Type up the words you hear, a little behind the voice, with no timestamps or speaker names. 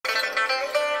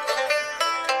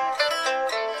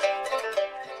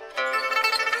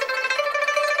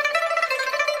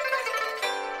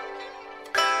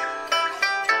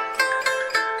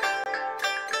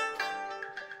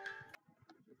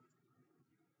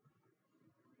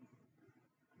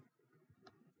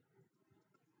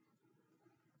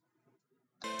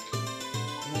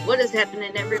What is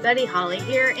happening, everybody? Holly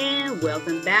here, and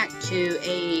welcome back to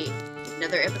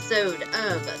another episode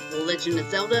of The Legend of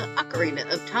Zelda: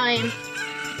 Ocarina of Time.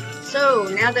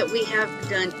 So, now that we have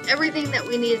done everything that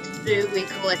we needed to do, we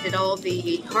collected all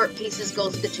the heart pieces,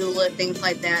 gold spatula, things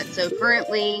like that. So,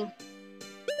 currently,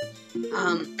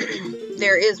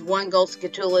 there is one gold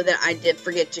spatula that I did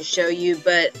forget to show you,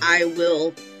 but I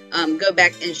will go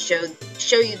back and show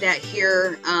you that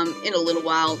here in a little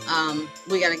while.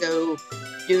 We gotta go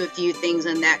do a few things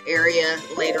in that area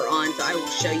later on, so I will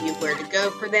show you where to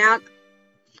go for that.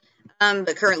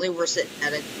 But currently we're sitting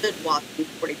at a good whopping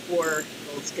 44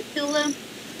 gold spatula.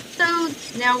 So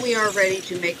now we are ready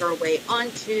to make our way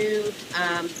onto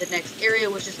the next area,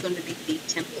 which is going to be the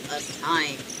Temple of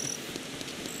Time.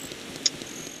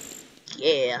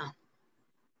 Yeah.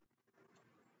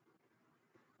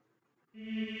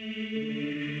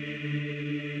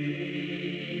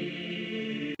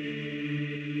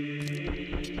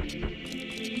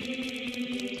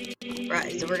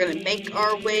 Right, so we're going to make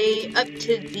our way up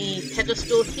to the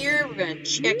pedestal here. We're going to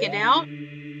check it out.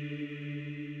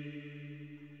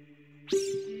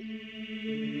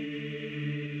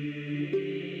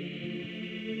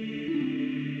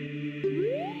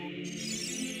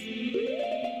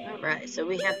 Alright, so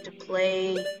we have to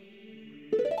play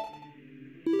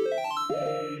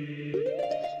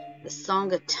the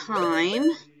Song of Time.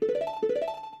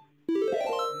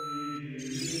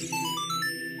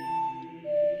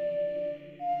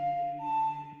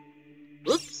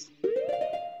 Whoops.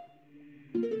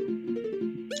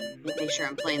 Make sure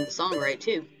I'm playing the song right,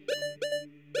 too.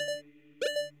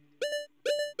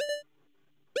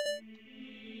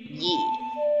 Yeah.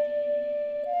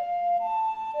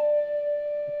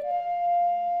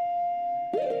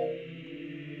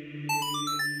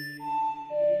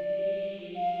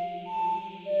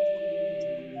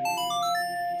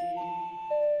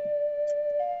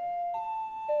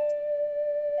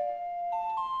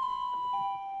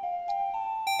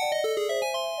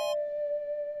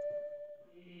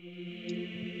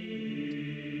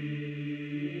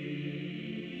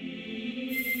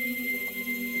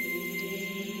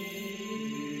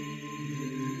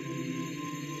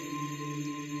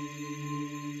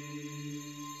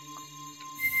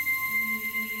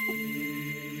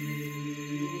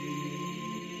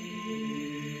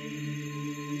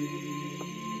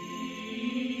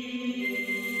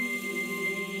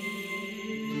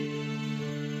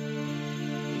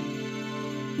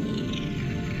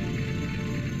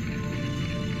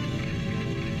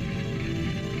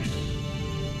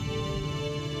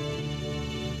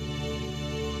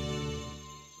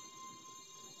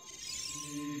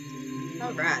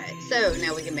 Alright, so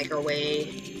now we can make our way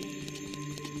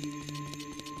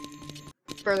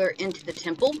further into the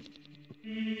temple.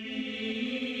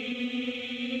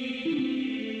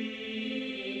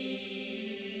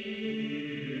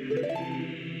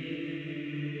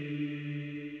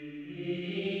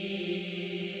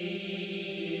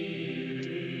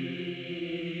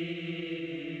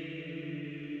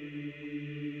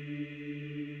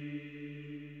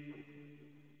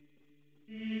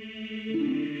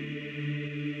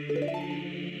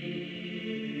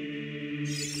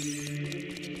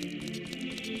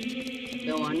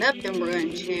 Go on up, and we're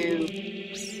going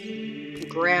to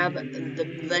grab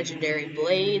the legendary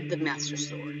blade, the Master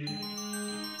Sword.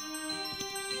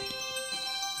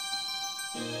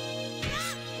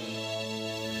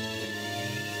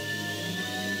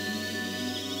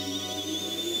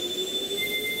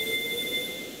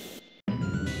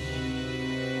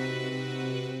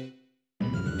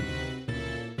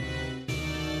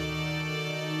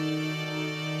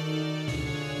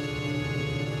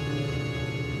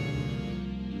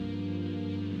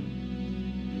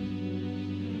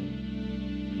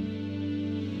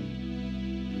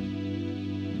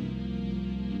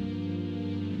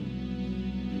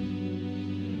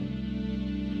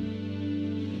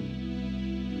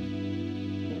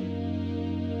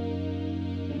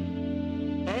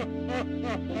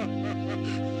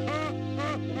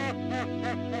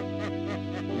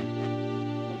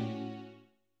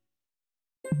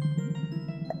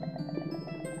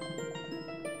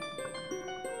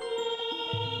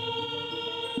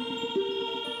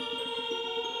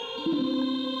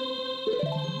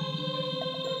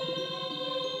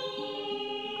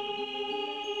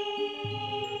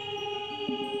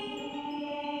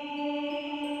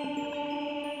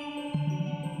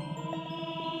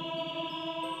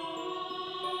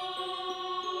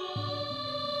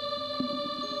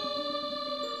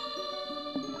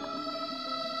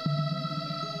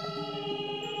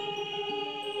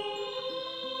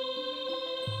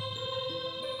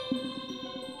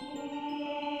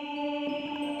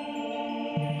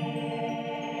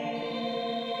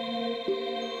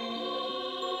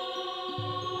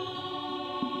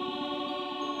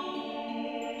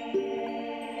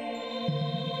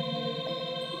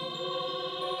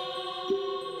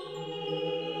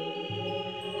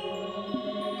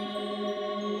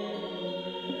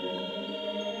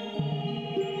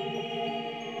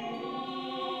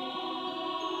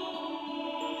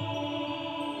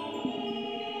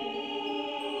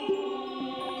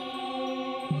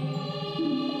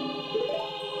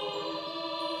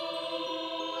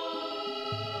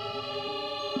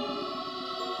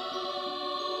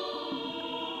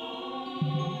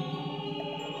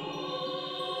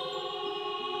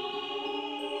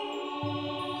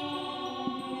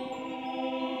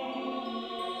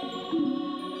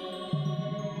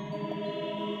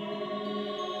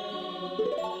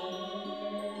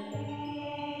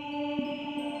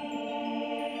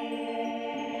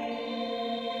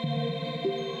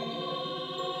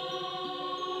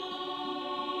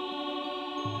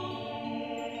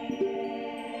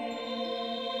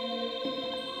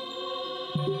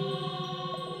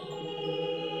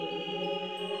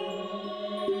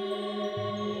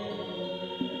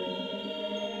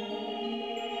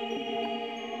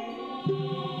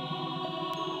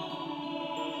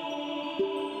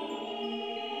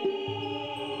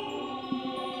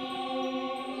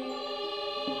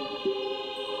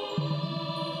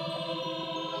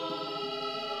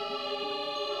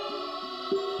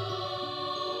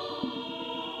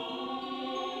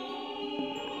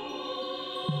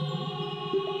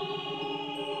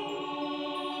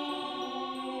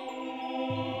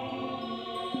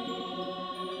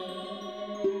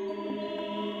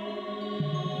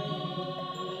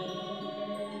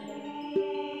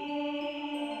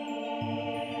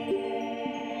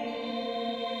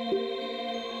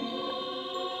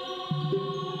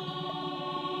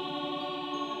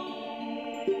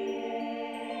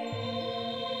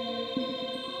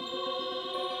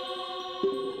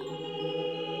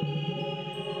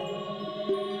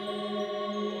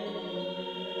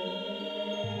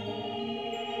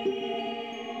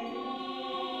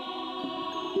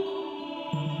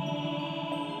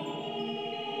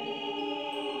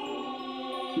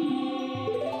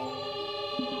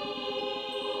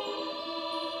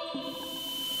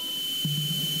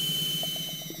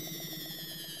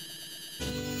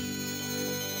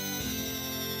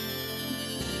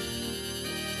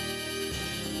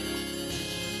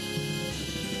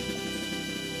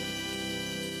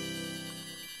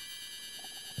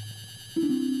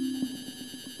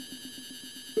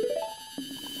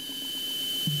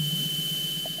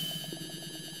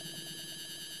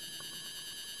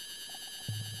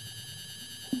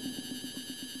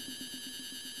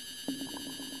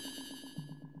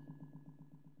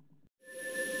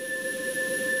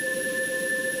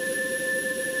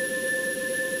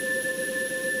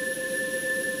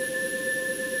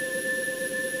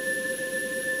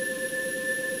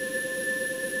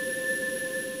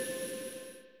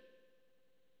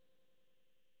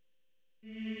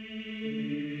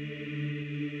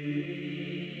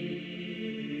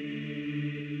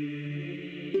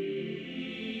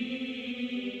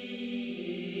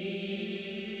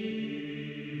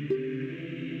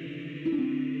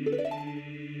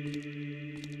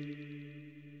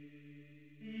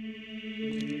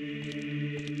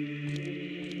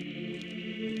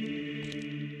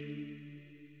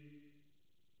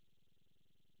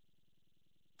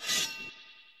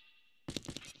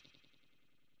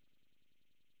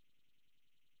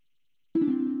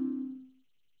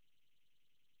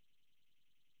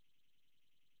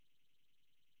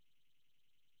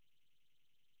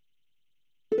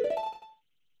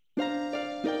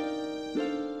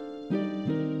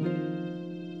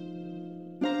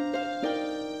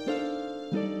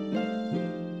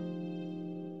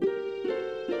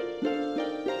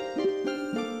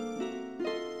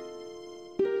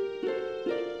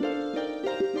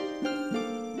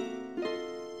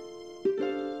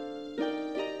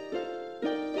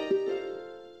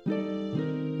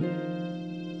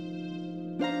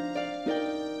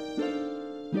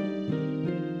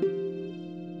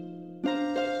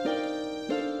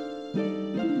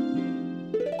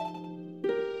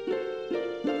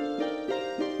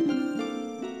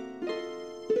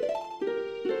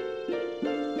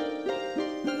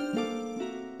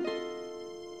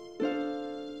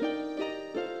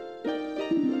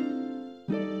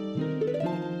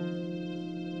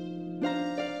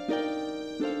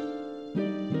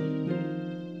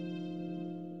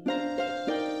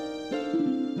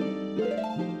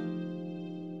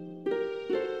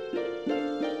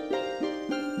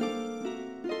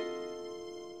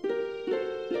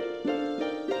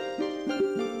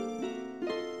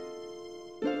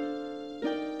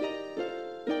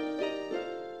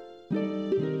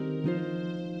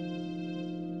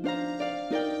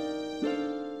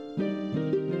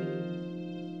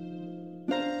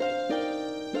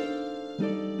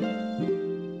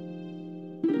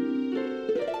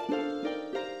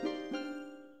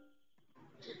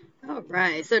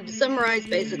 Alright, so to summarize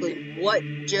basically what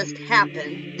just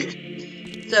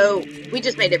happened, so we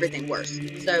just made everything worse.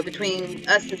 So between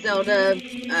us and Zelda,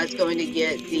 us going to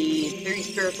get the 3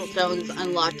 spiritual stones,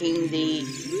 unlocking the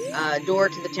door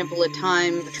to the Temple of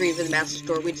Time, retrieving the Master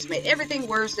Sword, we just made everything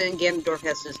worse, and Ganondorf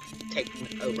has just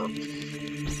taken over.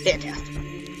 Fantastic.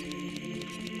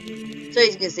 So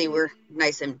as you can see, we're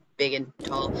nice and big and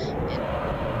tall.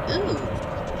 And,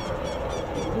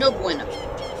 ooh, no bueno.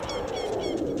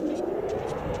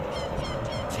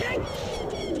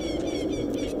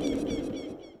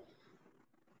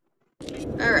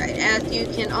 Alright, as you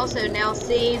can also now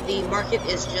see, the market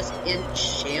is just in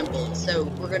shambles. So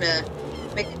we're going to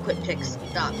make a quick pick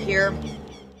stop here.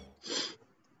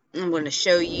 I'm going to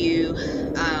show you,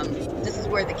 this is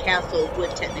where the castle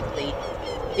would technically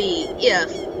be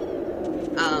if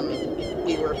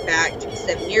we were back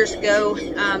 7 years ago,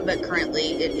 but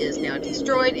currently it is now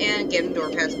destroyed, and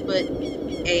Ganondorf has put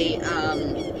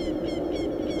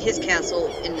his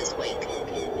castle in this wake.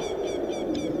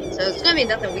 So it's going to be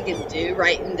nothing we can do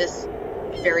right in this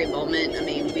very moment. I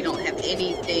mean, we don't have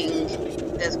anything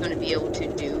that's going to be able to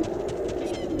do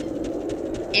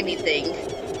anything.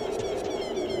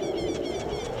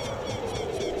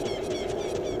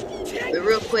 But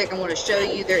real quick, I want to show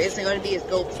you there isn't going to be a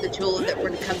gold spatula that we're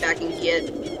going to come back and get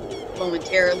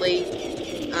momentarily.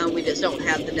 We just don't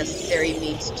have the necessary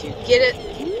means to get it.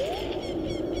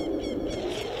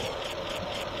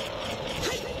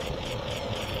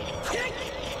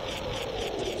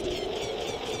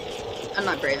 I'm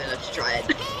not brave enough to try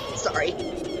it. Sorry.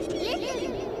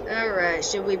 Alright,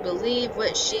 should we believe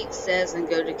what Sheik says and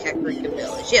go to Kakarika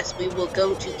Village? Yes, we will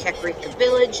go to Kakarika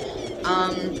Village.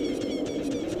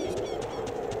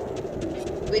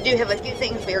 We do have a few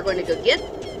things we are going to go get.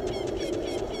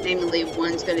 Namely,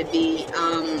 one's going to be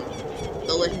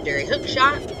the legendary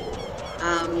hookshot.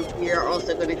 We are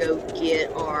also going to go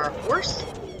get our horse,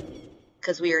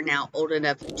 because we are now old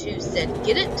enough to said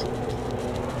get it.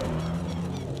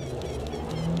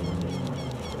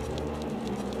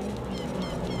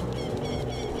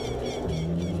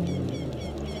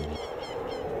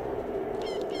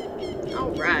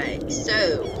 Alright,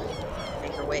 so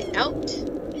make our way out.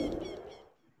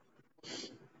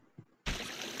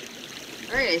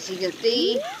 Alright, as you can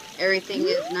see, everything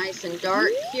is nice and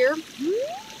dark here.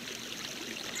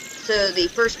 So the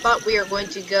first spot we are going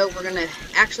to go, we're going to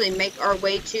actually make our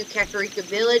way to Kakarika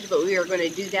Village, but we are going to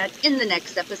do that in the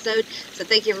next episode. So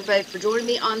thank you everybody for joining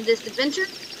me on this adventure.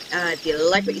 If you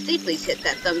like what you see, please hit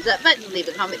that thumbs up button, leave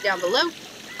a comment down below.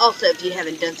 Also, if you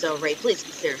haven't done so already, please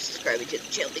consider subscribing to the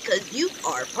channel because you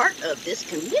are part of this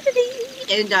community.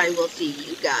 And I will see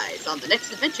you guys on the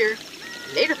next adventure.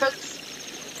 Later, folks.